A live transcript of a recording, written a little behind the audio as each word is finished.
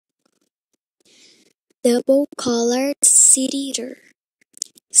Double-collared seedeater,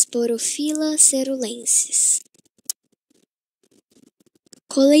 Sporophila caerulescens.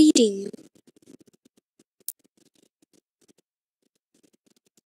 Coleirinho,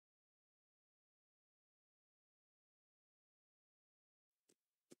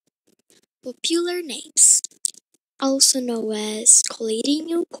 popular names, also known as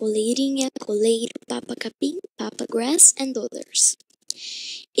coleirinho, coleirinha, coleiro, papa-capim, papa-grass, and others.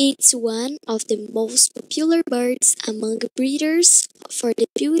 It's one of the most popular birds among breeders for the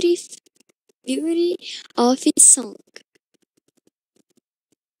beauty of its song.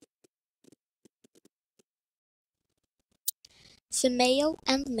 Female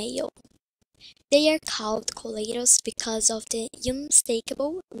and male. They are called coleiros because of the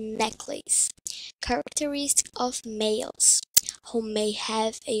unmistakable necklace, characteristic of males, who may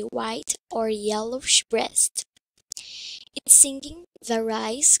have a white or yellowish breast. Its singing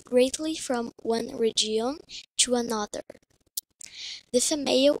varies greatly from one region to another. The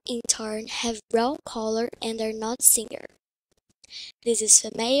female in turn have brown color and are not singer. This is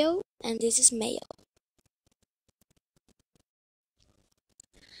female and this is male.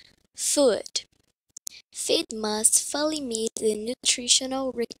 Food. Feed must fully meet the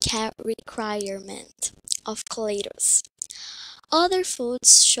nutritional requirement of coleiros. Other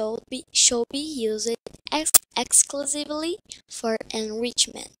foods should be used exclusively for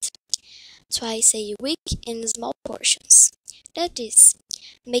enrichment, twice a week in small portions. That is,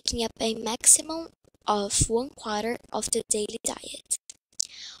 making up a maximum of 1/4 of the daily diet.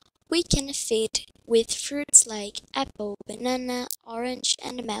 We can feed with fruits like apple, banana, orange,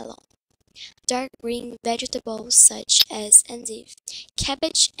 and melon. Dark green vegetables such as endive,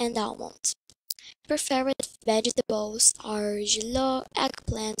 cabbage, and almond. Preferred vegetables are jiló,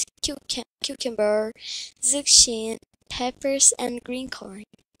 eggplant, cucumber, zucchini, peppers, and green corn.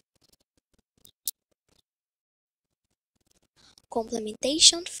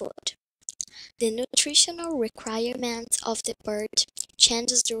 Complementation food. The nutritional requirement of the bird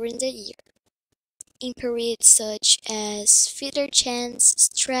changes during the year. In periods such as feeder chance,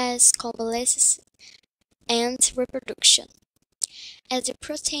 stress, convalescence, and reproduction, as the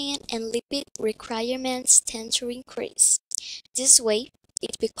protein and lipid requirements tend to increase. This way,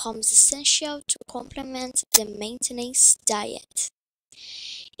 it becomes essential to complement the maintenance diet.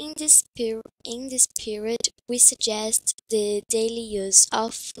 In this period, we suggest the daily use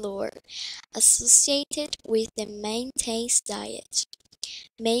of flour associated with the maintenance diet.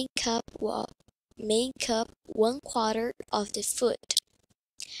 Make up 1/4 of the food.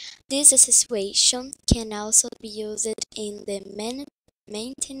 This association can also be used in the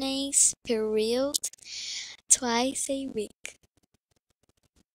maintenance period twice a week.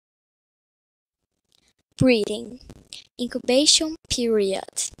 Breeding. Incubation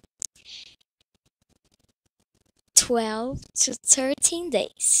period 12 to 13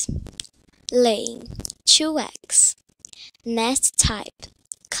 days. Laying 2 eggs. Nest type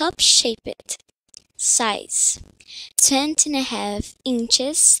cup-shaped. Size 20.5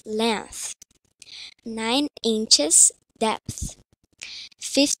 inches length, 9 inches depth,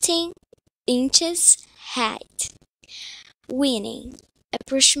 15 inches height. Weaning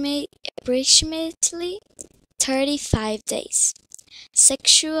approximately 35 days.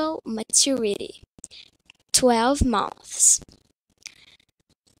 Sexual maturity 12 months.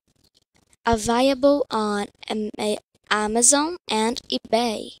 Available on Amazon and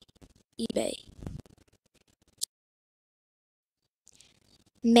eBay.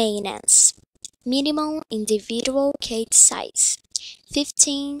 Maintenance. Minimum individual cage size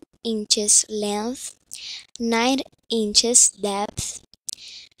 15 inches length, 9 inches depth,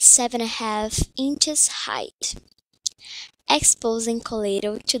 7.5 inches height. Exposing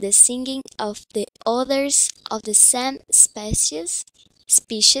coleiro to the singing of the others of the same species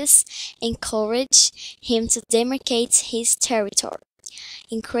encourage him to demarcate his territory,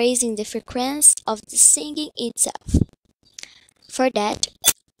 increasing the frequency of the singing itself. For that,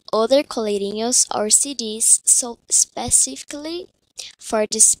 other coleirinhos or CDs sold specifically for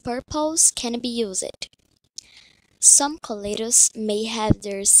this purpose can be used. Some coleiros may have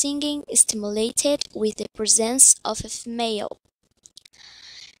their singing stimulated with the presence of a female.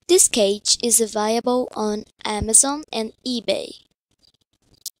 This cage is available on Amazon and eBay.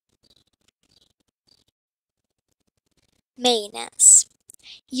 Maintenance.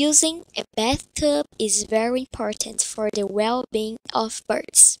 Using a bathtub is very important for the well-being of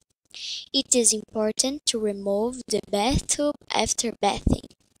birds. It is important to remove the bathtub after bathing,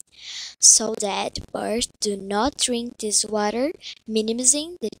 so that birds do not drink this water,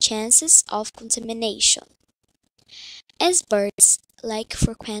 minimizing the chances of contamination. As birds like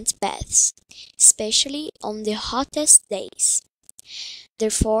frequent baths, especially on the hottest days.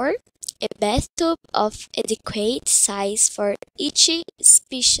 Therefore, a bathtub of adequate size for each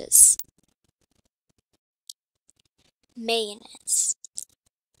species. Maintenance.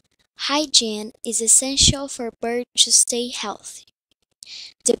 Hygiene is essential for birds to stay healthy.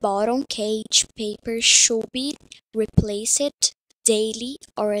 The bottom cage paper should be replaced daily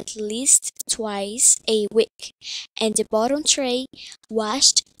or at least twice a week, and the bottom tray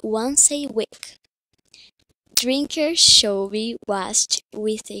washed once a week. Drinkers should be washed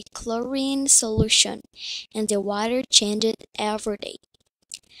with a chlorine solution and the water changed every day.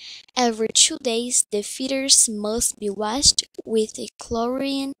 Every 2 days, the feeders must be washed with a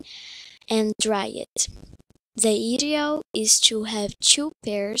chlorine and dried. The ideal is to have 2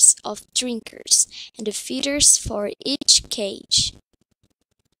 pairs of drinkers and the feeders for each cage.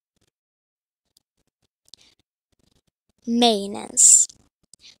 Maintenance.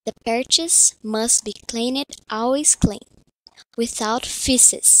 The perches must be cleaned always clean, without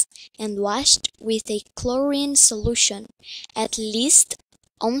feces, and washed with a chlorine solution at least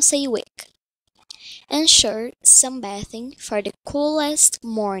once a week. Ensure sunbathing for the coolest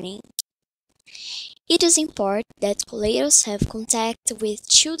morning. It is important that coleiros have contact with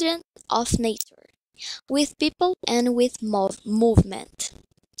children of nature, with people and with movement.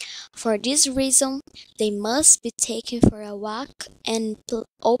 For this reason, they must be taken for a walk in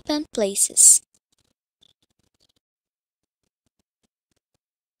open places.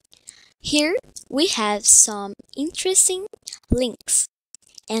 Here we have some interesting links,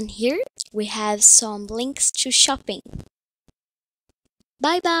 and here we have some links to shopping.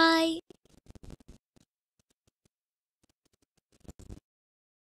 Bye bye!